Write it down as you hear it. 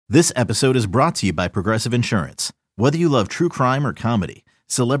This episode is brought to you by Progressive Insurance. Whether you love true crime or comedy,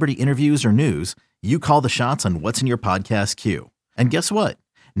 celebrity interviews or news, you call the shots on what's in your podcast queue. And guess what?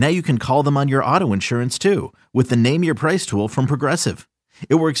 Now you can call them on your auto insurance too with the Name Your Price tool from Progressive.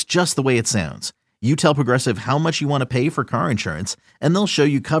 It works just the way it sounds. You tell Progressive how much you want to pay for car insurance, and they'll show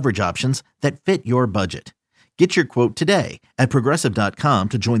you coverage options that fit your budget. Get your quote today at Progressive.com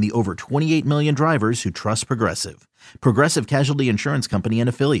to join the over 28 million drivers who trust Progressive. Progressive Casualty Insurance Company and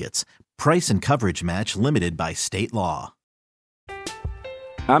Affiliates. Price and coverage match limited by state law.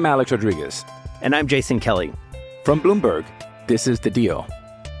 I'm Alex Rodriguez. And I'm Jason Kelly. From Bloomberg, this is The Deal.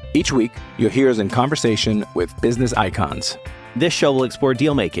 Each week, you'll hear us in conversation with business icons. This show will explore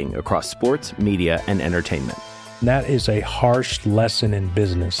deal-making across sports, media, and entertainment. That is a harsh lesson in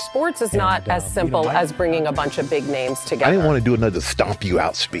business. Sports is not as simple as bringing a bunch of big names together. I didn't want to do another stomp you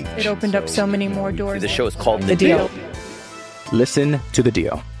out speech. It opened up so many more doors. The show is called The Deal. Listen to The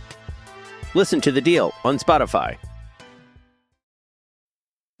Deal. Listen to The Deal on Spotify.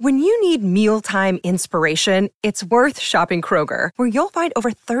 When you need mealtime inspiration, it's worth shopping Kroger, where you'll find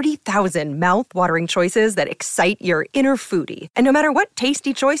over 30,000 mouth-watering choices that excite your inner foodie. And no matter what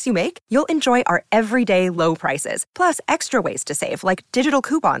tasty choice you make, you'll enjoy our everyday low prices, plus extra ways to save, like digital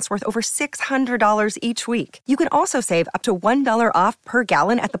coupons worth over $600 each week. You can also save up to $1 off per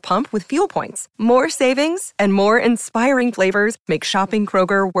gallon at the pump with fuel points. More savings and more inspiring flavors make shopping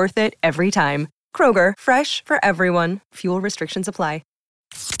Kroger worth it every time. Kroger, fresh for everyone. Fuel restrictions apply.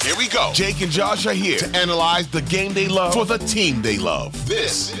 Here we go. Jake and Josh are here to analyze the game they love for the team they love.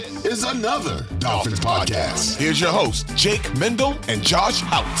 This is another Dolphins podcast. Here's your host, Jake Mendel and Josh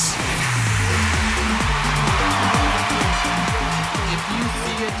Houtz. If you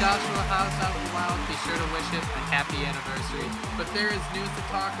see a Joshua House out in the wild, be sure to wish him a happy anniversary. But there is news to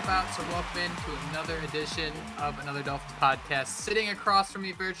talk about, so welcome into another edition of another Dolphins podcast. Sitting across from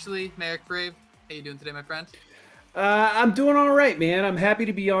me virtually, Merrick Brave. How you doing today, my friend? I'm doing all right, man. I'm happy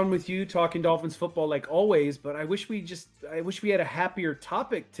to be on with you talking Dolphins football like always, but I wish we had a happier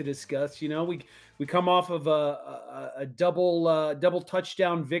topic to discuss. You know, we come off of a double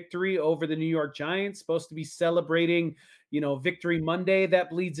touchdown victory over the New York Giants, supposed to be celebrating, Victory Monday. That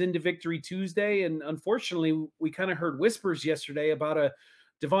bleeds into Victory Tuesday. And unfortunately, we kind of heard whispers yesterday about a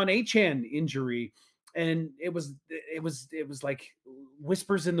Achane injury. And it was like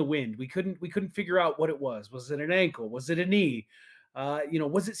whispers in the wind. We couldn't figure out what it was. Was it an ankle? Was it a knee?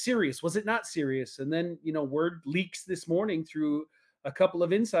 Was it serious? Was it not serious? And then, word leaks this morning through a couple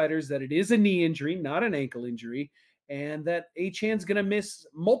of insiders that it is a knee injury, not an ankle injury, and that Achane's going to miss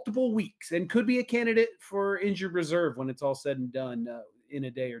multiple weeks and could be a candidate for injured reserve when it's all said and done in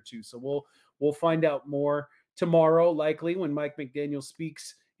a day or two. So we'll find out more tomorrow, likely when Mike McDaniel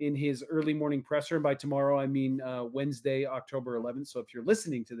speaks in his early morning presser. And by tomorrow, I mean Wednesday, October 11th. So if you're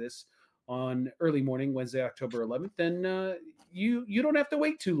listening to this on early morning, Wednesday, October 11th, then you don't have to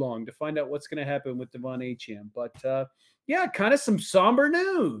wait too long to find out what's going to happen with Achane. But kind of some somber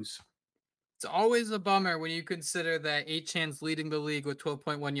news. It's always a bummer when you consider that Achane's leading the league with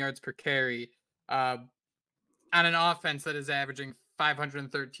 12.1 yards per carry on an offense that is averaging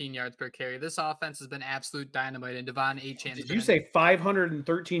 513 yards per carry. This offense has been absolute dynamite, and Achane. Did you say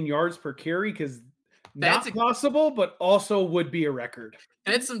 513 yards per carry? Because not possible, but also would be a record.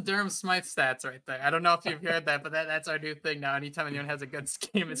 That's some Durham Smythe stats right there. I don't know if you've heard that, but that's our new thing now. Anytime anyone has a good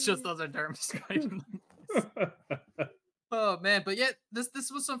scheme, it's just those are Durham Smythe. Oh man, but yet this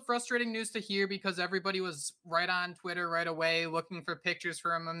was some frustrating news to hear because everybody was right on Twitter right away looking for pictures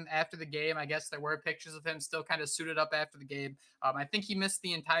from him after the game. I guess there were pictures of him still kind of suited up after the game. I think he missed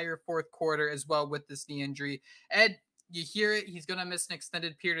the entire fourth quarter as well with this knee injury. Ed, you hear it, he's going to miss an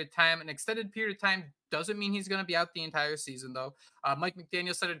extended period of time. An extended period of time doesn't mean he's going to be out the entire season, though. Mike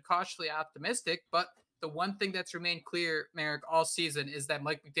McDaniel sounded cautiously optimistic, but the one thing that's remained clear, Merrick, all season is that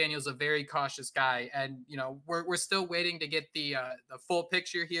Mike McDaniel's a very cautious guy. And, we're still waiting to get the full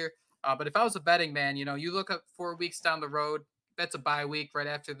picture here. But if I was a betting man, you look up 4 weeks down the road, that's a bye week right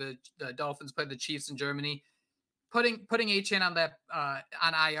after the Dolphins play the Chiefs in Germany. putting Achane on that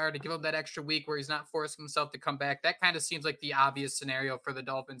on IR to give him that extra week where he's not forcing himself to come back, that kind of seems like the obvious scenario for the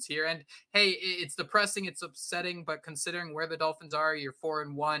Dolphins here. And hey, it's depressing, it's upsetting, but considering where the Dolphins are, you're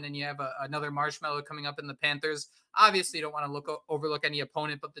 4-1, and you have another marshmallow coming up in the Panthers. Obviously, you don't want to overlook any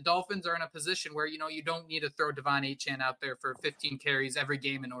opponent, but the Dolphins are in a position where you don't need to throw Achane out there for 15 carries every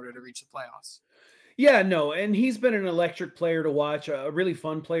game in order to reach the playoffs. Yeah, no, and he's been an electric player to watch, a really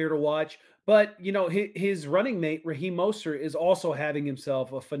fun player to watch. But, his running mate, Raheem Mostert, is also having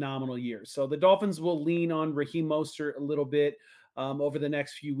himself a phenomenal year. So the Dolphins will lean on Raheem Mostert a little bit over the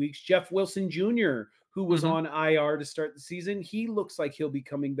next few weeks. Jeff Wilson Jr., who was on IR to start the season. He looks like he'll be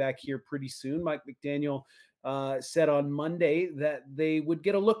coming back here pretty soon. Mike McDaniel said on Monday that they would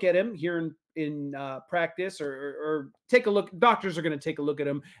get a look at him here in practice or take a look. Doctors are going to take a look at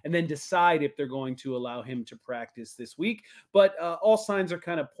him and then decide if they're going to allow him to practice this week. But all signs are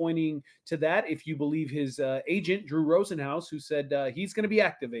kind of pointing to that, if you believe his agent, Drew Rosenhaus, who said he's going to be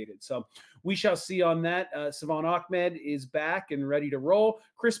activated. So we shall see on that. Savon Ahmed is back and ready to roll.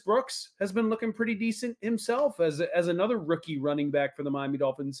 Chris Brooks has been looking pretty decent himself as another rookie running back for the Miami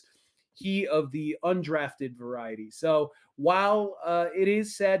Dolphins. He of the undrafted variety. So while it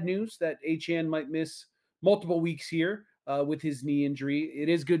is sad news that Achane might miss multiple weeks here with his knee injury, it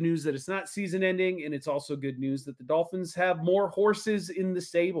is good news that it's not season ending. And it's also good news that the Dolphins have more horses in the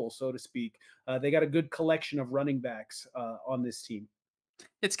stable, so to speak. They got a good collection of running backs on this team.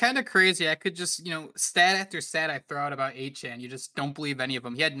 It's kind of crazy. I could just, stat after stat I throw out about Achane. You just don't believe any of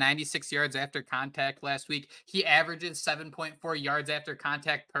them. He had 96 yards after contact last week. He averages 7.4 yards after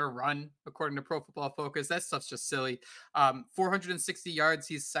contact per run, according to Pro Football Focus. That stuff's just silly. 460 yards.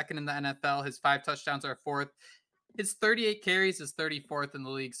 He's second in the NFL. His 5 touchdowns are fourth. His 38 carries is 34th in the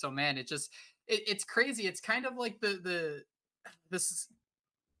league. So, man, it's crazy. It's kind of like this.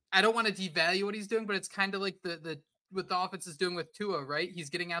 I don't want to devalue what he's doing, but it's kind of like what the offense is doing with Tua, right? He's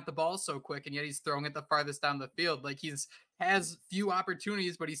getting out the ball so quick, and yet he's throwing it the farthest down the field. Like has few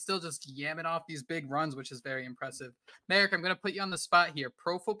opportunities, but he's still just yamming off these big runs, which is very impressive. Merrick, I'm going to put you on the spot here.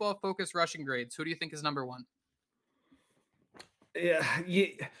 Pro Football Focus rushing grades. Who do you think is number 1? Yeah.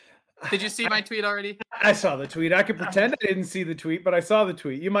 Did you see my tweet already? I saw the tweet. I could pretend I didn't see the tweet, but I saw the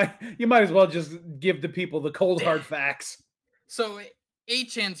tweet. You might as well just give the people the cold hard facts. So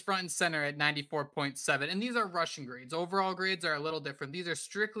Achane's front and center at 94.7, and these are rushing grades. Overall grades are a little different. These are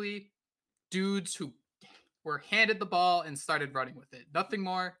strictly dudes who were handed the ball and started running with it. Nothing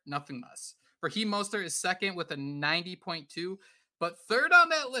more, nothing less. Raheem Mostert is second with a 90.2, but third on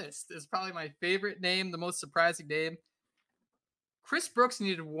that list is probably my favorite name, the most surprising name. Chris Brooks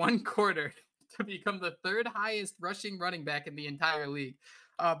needed 1 quarter to become the 3rd highest rushing running back in the entire league.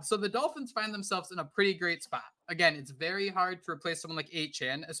 So the Dolphins find themselves in a pretty great spot. Again, it's very hard to replace someone like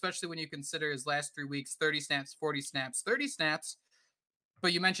Achane, especially when you consider his last 3 weeks, 30 snaps, 40 snaps, 30 snaps.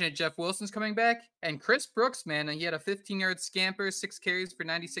 But you mentioned it, Jeff Wilson's coming back. And Chris Brooks, man, he had a 15-yard scamper, 6 carries for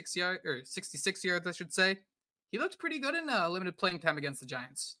 66 yards, I should say. He looked pretty good in limited playing time against the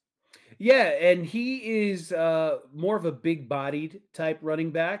Giants. Yeah, and he is more of a big-bodied type running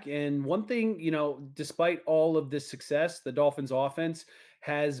back. And one thing, despite all of this success, the Dolphins' offense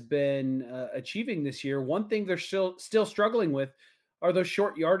has been achieving this year. One thing they're still struggling with are those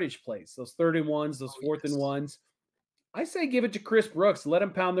short yardage plays, those 3rd and 1s, those 4th and 1s. I say give it to Chris Brooks. Let him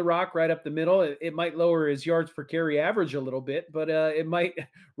pound the rock right up the middle. It might lower his yards per carry average a little bit, but it might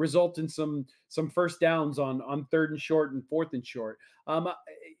result in some first downs on 3rd and short and 4th and short.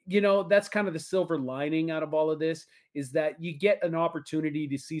 That's kind of the silver lining out of all of this, is that you get an opportunity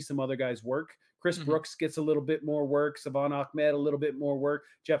to see some other guys work. Chris Brooks gets a little bit more work. Savon Ahmed, a little bit more work.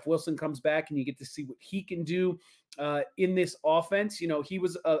 Jeff Wilson comes back, and you get to see what he can do in this offense. He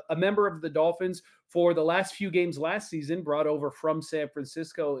was a member of the Dolphins for the last few games last season, brought over from San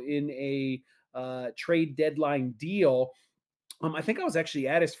Francisco in a trade deadline deal. I think I was actually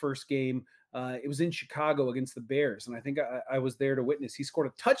at his first game. It was in Chicago against the Bears, and I think I was there to witness. He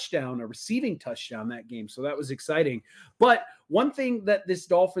scored a receiving touchdown that game, so that was exciting. But one thing that this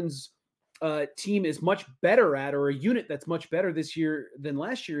Dolphins team is much better at, or a unit that's much better this year than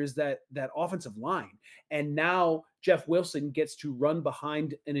last year, is that offensive line. And now Jeff Wilson gets to run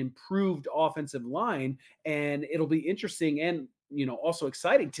behind an improved offensive line, and it'll be interesting and also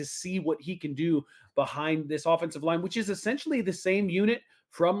exciting to see what he can do behind this offensive line, which is essentially the same unit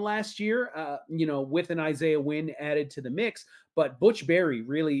from last year, with an Isaiah Wynn added to the mix. But Butch Berry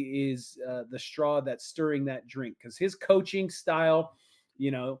really is the straw that's stirring that drink, because his coaching style,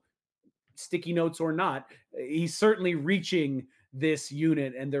 sticky notes or not, he's certainly reaching this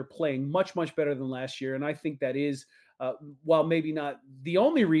unit, and they're playing much, much better than last year. And I think that is, while maybe not the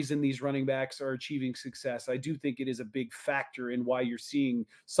only reason these running backs are achieving success, I do think it is a big factor in why you're seeing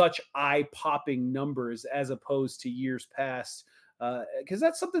such eye-popping numbers as opposed to years past. Because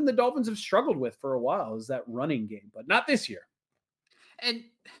that's something the Dolphins have struggled with for a while, is that running game, but not this year. And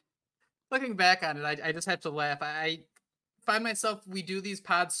looking back on it, I just have to laugh. I find myself, we do these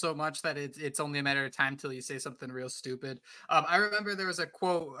pods so much that it's only a matter of time till you say something real stupid. I remember there was a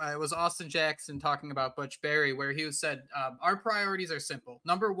quote, it was Austin Jackson talking about Butch Berry, where he said, our priorities are simple.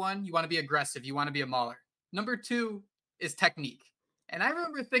 Number 1, you want to be aggressive. You want to be a mauler. Number 2 is technique. And I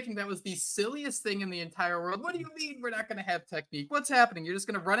remember thinking that was the silliest thing in the entire world. What do you mean we're not going to have technique? What's happening? You're just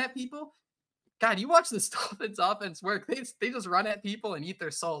going to run at people? God, you watch this Dolphins offense work. They just run at people and eat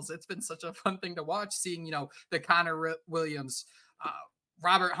their souls. It's been such a fun thing to watch, seeing, the Connor Williams,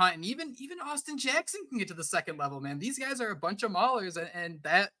 Robert Hunt, and even Austin Jackson can get to the second level, man. These guys are a bunch of maulers, and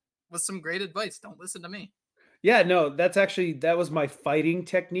that was some great advice. Don't listen to me. Yeah, no, that was my fighting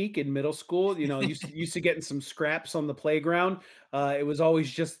technique in middle school. Used to getting some scraps on the playground. It was always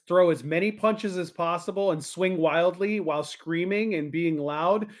just throw as many punches as possible and swing wildly while screaming and being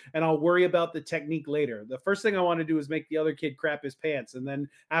loud, and I'll worry about the technique later. The first thing I want to do is make the other kid crap his pants, and then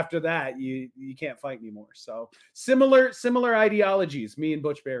after that, you can't fight anymore. So similar ideologies, me and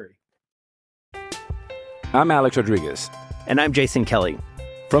Butch Berry. I'm Alex Rodriguez. And I'm Jason Kelly.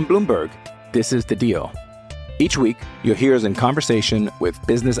 From Bloomberg, this is The Deal. Each week, you'll hear us in conversation with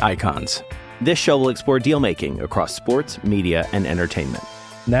business icons. This show will explore deal-making across sports, media, and entertainment.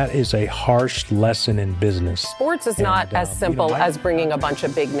 That is a harsh lesson in business. Sports is not as simple as bringing a bunch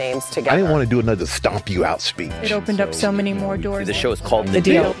of big names together. I didn't want to do another stomp you out speech. It opened up so many more doors. The show is called The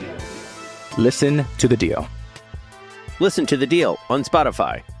Deal. Listen to The Deal. Listen to The Deal on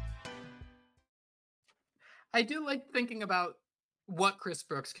Spotify. I do like thinking about what Chris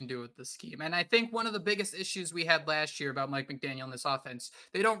Brooks can do with this scheme. And I think one of the biggest issues we had last year about Mike McDaniel in this offense,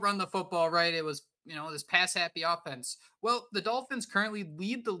 they don't run the football right. It was, this pass-happy offense. Well, the Dolphins currently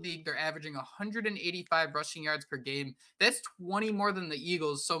lead the league. They're averaging 185 rushing yards per game. That's 20 more than the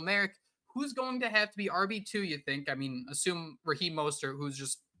Eagles. So, Merrick, who's going to have to be RB2, you think? I mean, assume Raheem Mostert, who's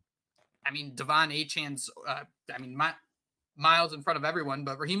just, Devon Achane's, miles in front of everyone,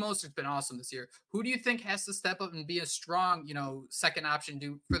 but Raheem Mostert's been awesome this year. Who do you think has to step up and be a strong, second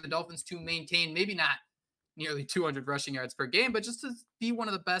option for the Dolphins to maintain, maybe not nearly 200 rushing yards per game, but just to be one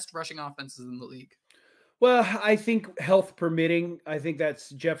of the best rushing offenses in the league? Well, I think health permitting, I think that's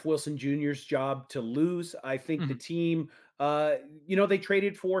Jeff Wilson Jr.'s job to lose. I think the team, they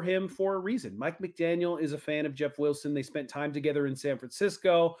traded for him for a reason. Mike McDaniel is a fan of Jeff Wilson. They spent time together in San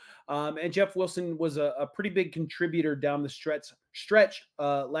Francisco, and Jeff Wilson was a pretty big contributor down the stretch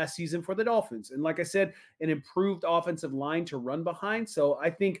last season for the Dolphins. And like I said, an improved offensive line to run behind. So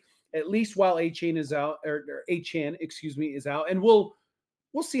I think at least while Achane is out, or Achane, is out, and we'll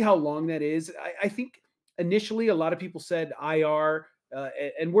see how long that is. I think initially a lot of people said IR,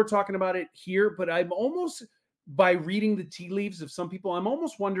 and we're talking about it here, but I'm almost, by reading the tea leaves of some people, I'm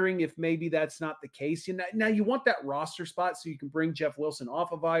almost wondering if maybe that's not the case. Now you want that roster spot so you can bring Jeff Wilson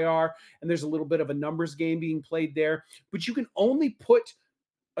off of IR, and there's a little bit of a numbers game being played there, but you can only put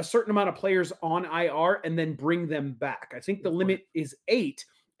a certain amount of players on IR and then bring them back. I think the limit is 8,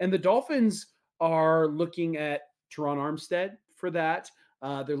 and the Dolphins are looking at Teron Armstead for that.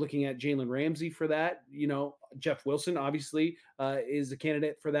 They're looking at Jalen Ramsey for that. Jeff Wilson obviously is a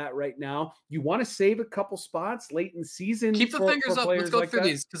candidate for that right now. You want to save a couple spots late in the season. Keep the fingers up. Let's go through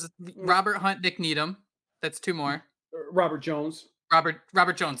these, because Robert Hunt, Nick Needham. That's 2 more. Robert Jones.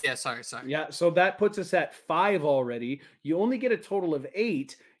 Robert Jones. Yeah, sorry. Yeah, so that puts us at 5 already. You only get a total of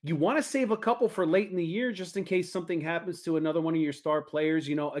 8. You want to save a couple for late in the year just in case something happens to another one of your star players.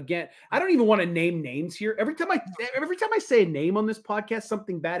 Again, I don't even want to name names here. Every time I say a name on this podcast,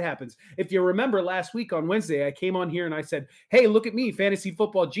 something bad happens. If you remember last week on Wednesday, I came on here and I said, hey, look at me, fantasy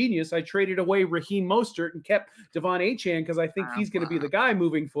football genius. I traded away Raheem Mostert and kept Devon Achane because I think he's going to be the guy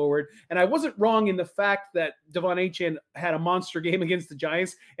moving forward. And I wasn't wrong in the fact that Devon Achane had a monster game against the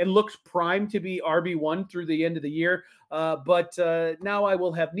Giants and looked primed to be RB1 through the end of the year. But now I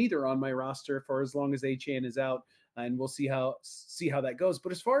will have neither on my roster for as long as Achane is out, and we'll see how that goes.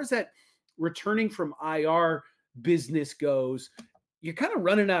 But as far as that returning from IR business goes, you're kind of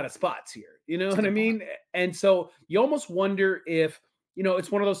running out of spots here. You know what I mean? And so you almost wonder if,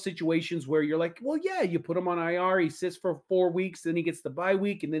 it's one of those situations where you're like, well, yeah, you put him on IR, he sits for 4 weeks, then he gets the bye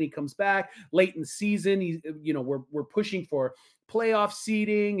week, and then he comes back late in the season. We're pushing for playoff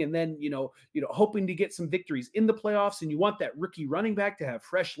seeding, and then hoping to get some victories in the playoffs, and you want that rookie running back to have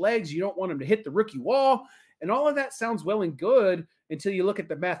fresh legs. You don't want him to hit the rookie wall, and all of that sounds well and good until you look at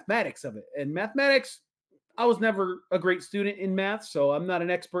the mathematics of it. And mathematics, I was never a great student in math, so I'm not an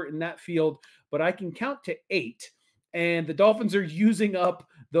expert in that field, but I can count to 8, and the Dolphins are using up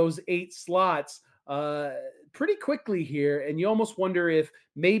those 8 slots pretty quickly here, and you almost wonder if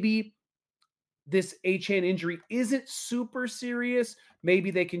maybe this Achane injury isn't super serious.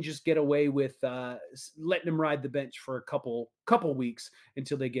 Maybe they can just get away with letting him ride the bench for a couple weeks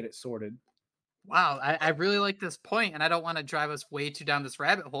until they get it sorted. Wow, I really like this point, and I don't want to drive us way too down this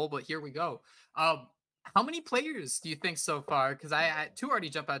rabbit hole, but here we go. How many players do you think so far? Because I 2 already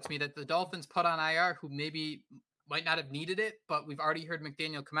jump out to me that the Dolphins put on IR who maybe might not have needed it, but we've already heard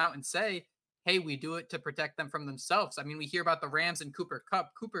McDaniel come out and say, hey, we do it to protect them from themselves. I mean, we hear about the Rams and Cooper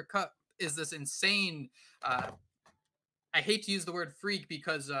Kupp. Cooper Kupp is this insane, I hate to use the word freak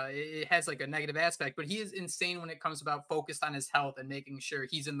because it has like a negative aspect, but he is insane when it comes about focused on his health and making sure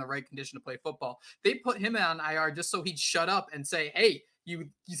he's in the right condition to play football. They put him on IR just so he'd shut up and say, hey, you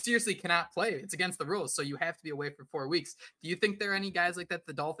seriously cannot play. It's against the rules. So you have to be away for 4 weeks. Do you think there are any guys like that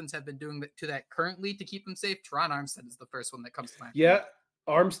the Dolphins have been doing to that currently to keep them safe? Teron Armstead is the first one that comes to mind. Yeah.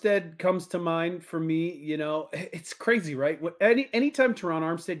 Armstead comes to mind for me. You know, it's crazy, right? Anytime Teron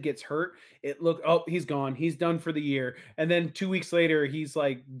Armstead gets hurt, he's gone. He's done for the year. And then 2 weeks later, he's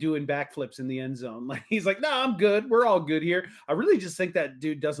like doing backflips in the end zone. Like he's like, no, I'm good. We're all good here. I really just think that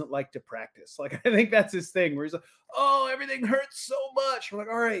dude doesn't like to practice. Like I think that's his thing where he's like, oh, everything hurts so much. We're like,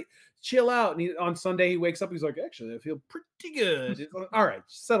 all right, chill out. And on Sunday, he wakes up. He's like, actually, I feel pretty good. Like, all right,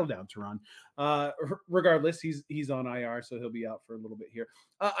 settle down, Teron. Regardless, he's on IR, so he'll be out for a little bit here.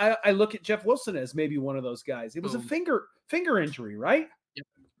 I look at Jeff Wilson as maybe one of those guys. It was a finger injury, right?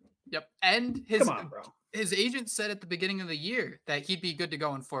 Yep. And his agent said at the beginning of the year that he'd be good to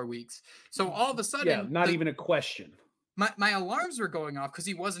go in 4 weeks. So all of a sudden, not even a question. My alarms were going off because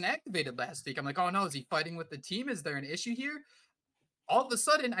he wasn't activated last week. I'm like, oh no, is he fighting with the team? Is there an issue here? All of a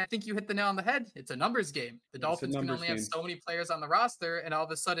sudden, I think you hit the nail on the head. It's a numbers game. The Dolphins can only have so many players on the roster, and all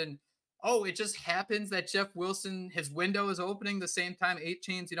of a sudden, it just happens that Jeff Wilson, his window is opening the same time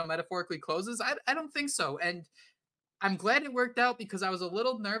Achane's, metaphorically closes. I don't think so. And I'm glad it worked out because I was a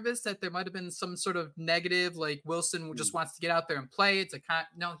little nervous that there might have been some sort of negative, like Wilson just wants to get out there and play.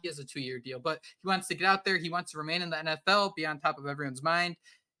 No, he has a 2-year deal, but he wants to get out there. He wants to remain in the NFL, be on top of everyone's mind.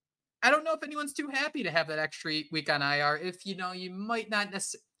 I don't know if anyone's too happy to have that extra week on IR. If, you might not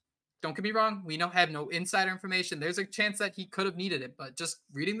necessarily, don't get me wrong. We have no insider information. There's a chance that he could have needed it, but just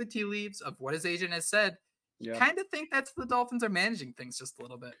reading the tea leaves of what his agent has said, kind of think that's the Dolphins are managing things just a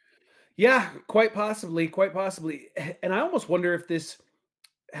little bit. Yeah, quite possibly. And I almost wonder if this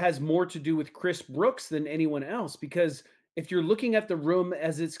has more to do with Chris Brooks than anyone else, because if you're looking at the room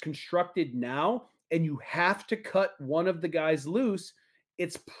as it's constructed now and you have to cut one of the guys loose,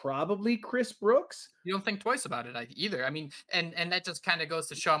 it's probably Chris Brooks. You don't think twice about it either. I mean, and that just kind of goes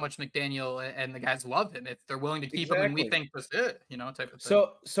to show how much McDaniel and the guys love him. If they're willing to keep him and we think was it, type of thing.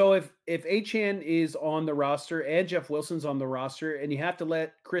 So if Achane is on the roster and Jeff Wilson's on the roster and you have to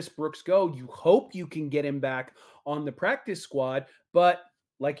let Chris Brooks go, you hope you can get him back on the practice squad. But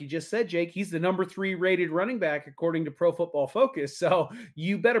like you just said, Jake, he's the number 3 rated running back according to Pro Football Focus. So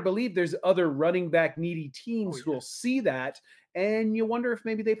you better believe there's other running back needy teams who will see that. And you wonder if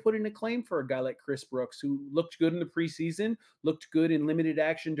maybe they put in a claim for a guy like Chris Brooks, who looked good in the preseason, looked good in limited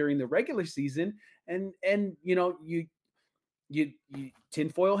action during the regular season. And you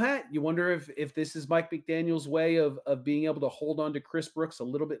tinfoil hat. You wonder if this is Mike McDaniel's way of being able to hold on to Chris Brooks a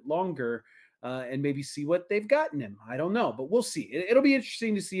little bit longer and maybe see what they've got in him. I don't know, but we'll see. It'll be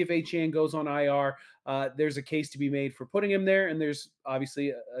interesting to see if Achane goes on IR. There's a case to be made for putting him there, and there's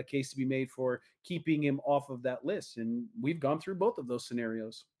obviously a case to be made for keeping him off of that list. And we've gone through both of those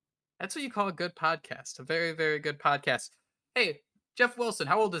scenarios. That's what you call a good podcast, a very, very good podcast. Hey, Jeff Wilson,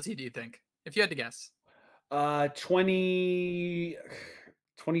 how old is he, do you think? If you had to guess.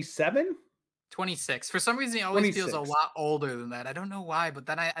 27? 26. For some reason, he always 26. Feels a lot older than that. I don't know why, but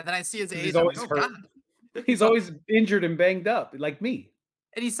then I see his age. He's always hurt. God. He's always injured and banged up, like me.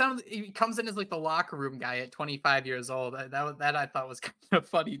 And he comes in as like the locker room guy at 25 years old. That I thought was kind of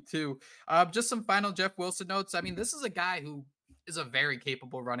funny too. Just some final Jeff Wilson notes. I mean, this is a guy who is a very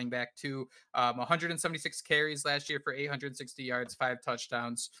capable running back too. 176 carries last year for 860 yards, 5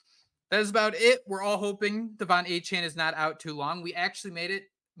 touchdowns. That is about it. We're all hoping Devon Achane is not out too long. We actually made it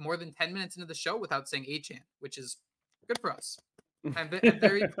more than 10 minutes into the show without saying Achane, which is good for us. I'm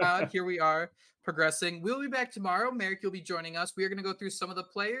very proud. Here we are progressing. We'll be back tomorrow. Merrick, you'll be joining us. We are going to go through some of the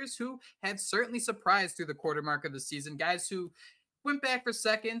players who have certainly surprised through the quarter mark of the season. Guys who went back for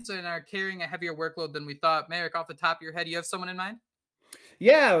seconds and are carrying a heavier workload than we thought. Merrick, off the top of your head, you have someone in mind?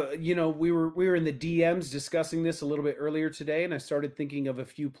 Yeah, we were in the DMs discussing this a little bit earlier today, and I started thinking of a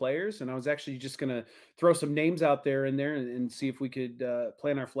few players, and I was actually just going to throw some names out there and see if we could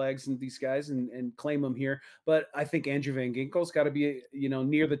plant our flags in these guys and claim them here. But I think Andrew Van Ginkel's got to be,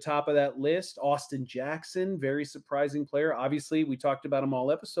 near the top of that list. Austin Jackson, very surprising player. Obviously, we talked about him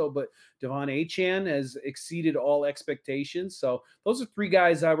all episode, but Devon Achane has exceeded all expectations. So those are 3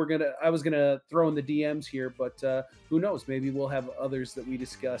 guys I was gonna throw in the DMs here, but who knows? Maybe we'll have others that we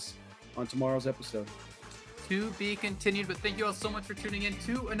discuss on tomorrow's episode. To be continued, but thank you all so much for tuning in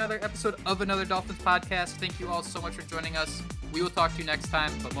to another episode of Another Dolphins Podcast. Thank you all so much for joining us. We will talk to you next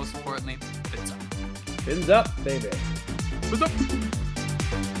time, but most importantly, fins up. Fins up, baby. Fins up.